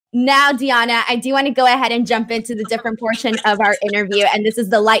Now, Deonna, I do want to go ahead and jump into the different portion of our interview. And this is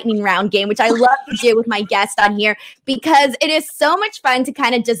the lightning round game, which I love to do with my guest on here because it is so much fun to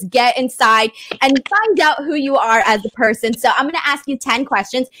kind of just get inside and find out who you are as a person. So I'm going to ask you 10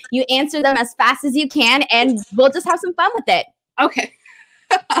 questions. You answer them as fast as you can, and we'll just have some fun with it. Okay.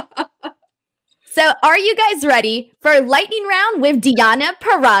 So are you guys ready for lightning round with Deonna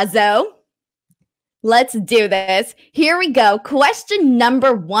Purrazzo? Let's do this. Here we go. Question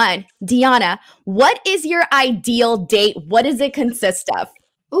number 1. Deonna, what is your ideal date? What does it consist of?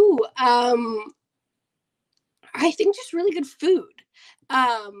 Ooh, I think just really good food.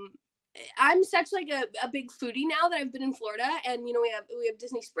 I'm such like a big foodie now that I've been in Florida, and we have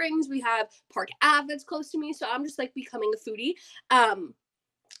Disney Springs, we have Park Ave that's close to me, so I'm just like becoming a foodie.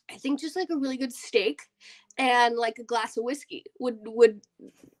 I think just like a really good steak and like a glass of whiskey would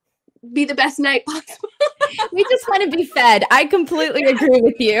be the best night possible. We just want to be fed. I completely agree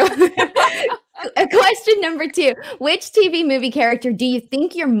with you. Question number 2. Which TV movie character do you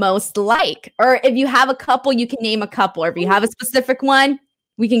think you're most like? Or if you have a couple, you can name a couple. Or if you have a specific one,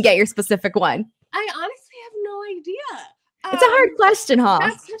 we can get your specific one. I honestly have no idea. It's a hard question, huh?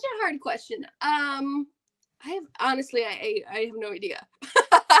 That's such a hard question. I have no idea.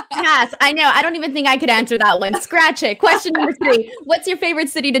 Yes, I know. I don't even think I could answer that one. Scratch it. Question number 3. What's your favorite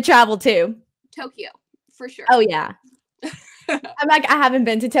city to travel to? Tokyo, for sure. Oh, yeah. I'm like, I haven't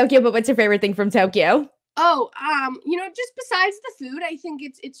been to Tokyo, but what's your favorite thing from Tokyo? Oh, just besides the food, I think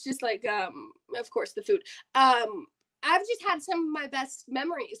it's just like, of course, the food. I've just had some of my best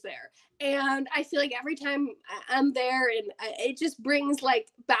memories there. And I feel like every time I'm there, and it just brings like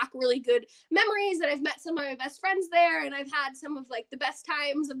back really good memories that I've met some of my best friends there, and I've had some of like the best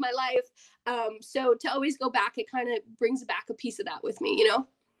times of my life. So to always go back, it kind of brings back a piece of that with me,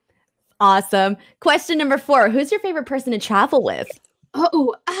 Awesome. Question number 4. Who's your favorite person to travel with?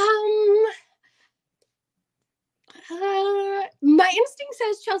 Oh, my instinct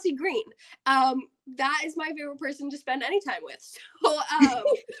says Chelsea Green. That is my favorite person to spend any time with. So,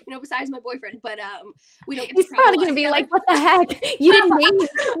 besides my boyfriend, but we don't get to He's probably gonna be like, "What the heck? You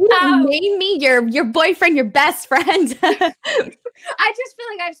didn't name me your boyfriend, your best friend." I just feel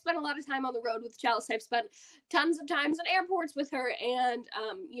like I've spent a lot of time on the road with Chelsea. I've spent tons of times in airports with her, and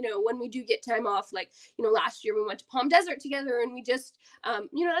when we do get time off, like last year we went to Palm Desert together, and we just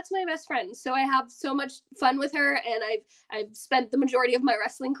that's my best friend. So I have so much fun with her, and I've spent the majority of my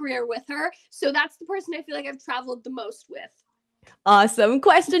wrestling career with her. So that's the person I feel like I've traveled the most with. Awesome.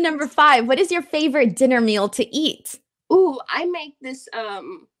 Question number 5. What is your favorite dinner meal to eat? Ooh, I make this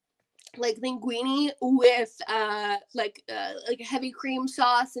like linguine with like a heavy cream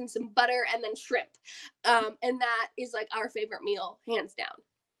sauce and some butter and then shrimp. And that is like our favorite meal, hands down.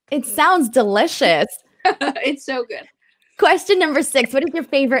 It sounds delicious. It's so good. Question number 6. What is your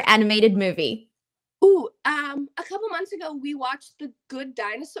favorite animated movie? Ooh, a couple months ago, we watched The Good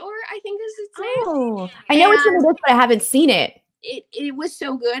Dinosaur, I think is its name. Oh, I know which one it is, but I haven't seen it. It was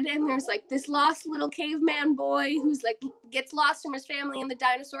so good, and there's like this lost little caveman boy who's like gets lost from his family, and the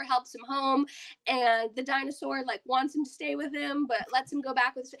dinosaur helps him home, and the dinosaur like wants him to stay with him, but lets him go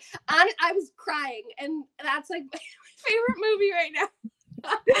back with. I was crying, and that's like my favorite movie right now.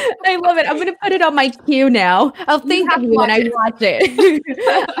 I love it. I'm going to put it on my queue now. I'll think of you when I watch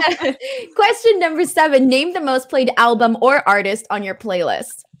it. Question number 7. Name the most played album or artist on your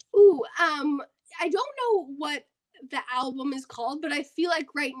playlist. Ooh, I don't know what the album is called, but I feel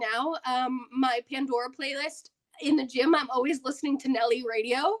like right now, my Pandora playlist in the gym, I'm always listening to Nelly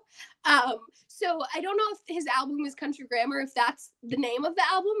radio. So I don't know if his album is Country Grammar, if that's the name of the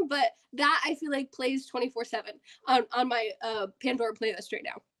album, but that I feel like plays 24/7 on my Pandora playlist right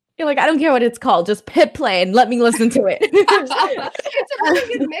now. You're like, I don't care what it's called, just hit play and let me listen to it. It's a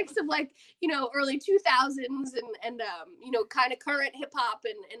really good mix of like, early 2000s and kind of current hip hop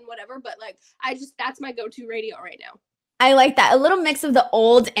and whatever, but like that's my go-to radio right now. I like that. A little mix of the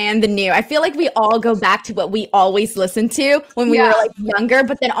old and the new. I feel like we all go back to what we always listened to when we were like younger,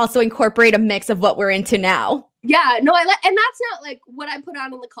 but then also incorporate a mix of what we're into now. Yeah, no, and that's not like what I put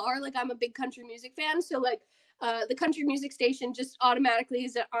on in the car. Like I'm a big country music fan. So like the country music station just automatically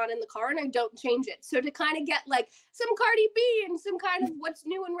is on in the car and I don't change it. So to kind of get like some Cardi B and some kind of what's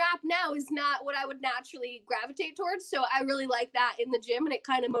new in rap now is not what I would naturally gravitate towards. So I really like that in the gym and it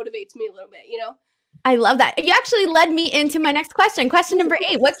kind of motivates me a little bit, I love that. You actually led me into my next question. Question number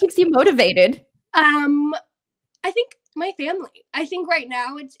 8. What keeps you motivated? I think My family. I think right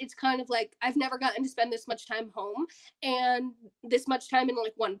now it's kind of like I've never gotten to spend this much time home and this much time in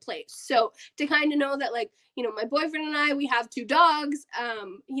like one place. So to kind of know that like, you know, my boyfriend and I, we have 2 dogs.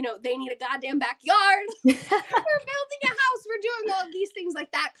 You know, they need a goddamn backyard. We're building a house. We're doing all of these things.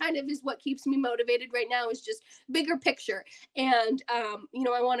 Like that kind of is what keeps me motivated right now, is just bigger picture. And you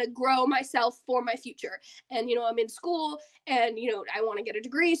know, I want to grow myself for my future. And you know, I'm in school and you know, I want to get a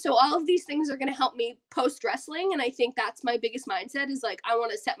degree. So all of these things are going to help me post wrestling. And I think that's my biggest mindset, is like I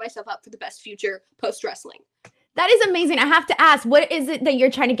want to set myself up for the best future post wrestling. That is amazing. I have to ask, what is it that you're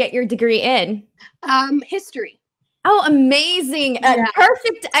trying to get your degree in? History. Oh, amazing. Yeah.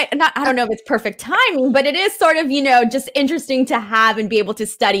 Perfect. I don't know if it's perfect timing, but it is sort of, you know, just interesting to have and be able to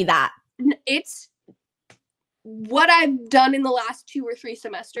study that. It's what I've done in the last 2 or 3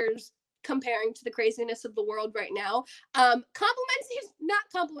 semesters, comparing to the craziness of the world right now. Complements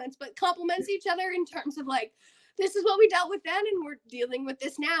each other in terms of like, this is what we dealt with then and we're dealing with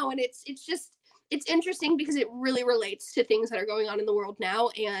this now. And it's interesting because it really relates to things that are going on in the world now,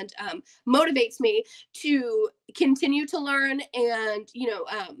 and motivates me to continue to learn. And, you know,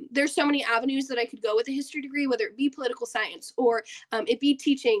 there's so many avenues that I could go with a history degree, whether it be political science or it be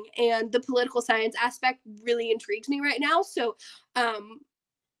teaching, and the political science aspect really intrigues me right now. So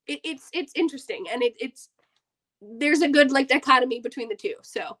it's interesting, and there's a good like dichotomy between the two.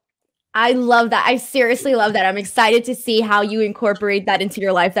 So I love that. I seriously love that. I'm excited to see how you incorporate that into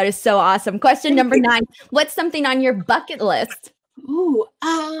your life. That is so awesome. Question number 9. What's something on your bucket list? Ooh,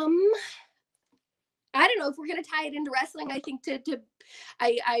 I don't know if we're gonna tie it into wrestling. I think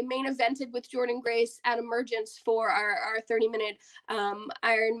I main evented with Jordan Grace at Emergence for our 30-minute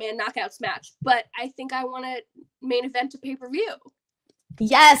Ironman knockouts match. But I think I want to main event a pay-per-view.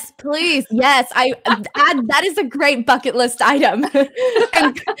 Yes, please. Yes, that is a great bucket list item.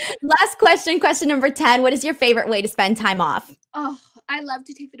 And last question number 10. What is your favorite way to spend time off? Oh, I love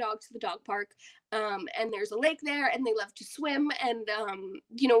to take the dogs to the dog park. And there's a lake there, and they love to swim. And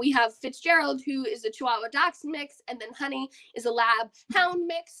you know, we have Fitzgerald, who is a Chihuahua Dachshund mix, and then Honey is a Lab Hound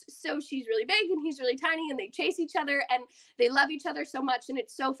mix. So she's really big and he's really tiny, and they chase each other, and they love each other so much, and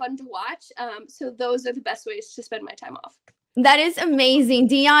it's so fun to watch. So those are the best ways to spend my time off. That is amazing.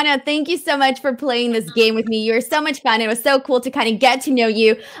 Deonna, thank you so much for playing this game with me. You were so much fun. It was so cool to kind of get to know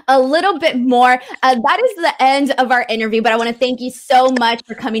you a little bit more. That is the end of our interview, but I want to thank you so much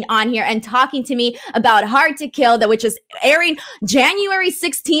for coming on here and talking to me about Hard to Kill, which is airing January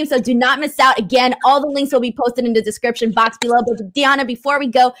 16th, so do not miss out. Again, all the links will be posted in the description box below. But Deonna, before we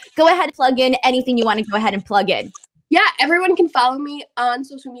go ahead and plug in anything you want to go ahead and plug in. Yeah, everyone can follow me on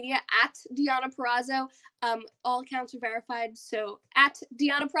social media at Deonna Purrazzo. All accounts are verified, so at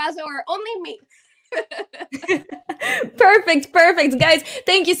Deonna Purrazzo or only me. Perfect. Guys,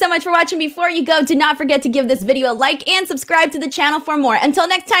 thank you so much for watching. Before you go, do not forget to give this video a like and subscribe to the channel for more. Until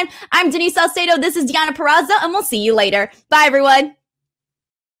next time, I'm Denise Salcedo. This is Deonna Purrazzo, and we'll see you later. Bye, everyone.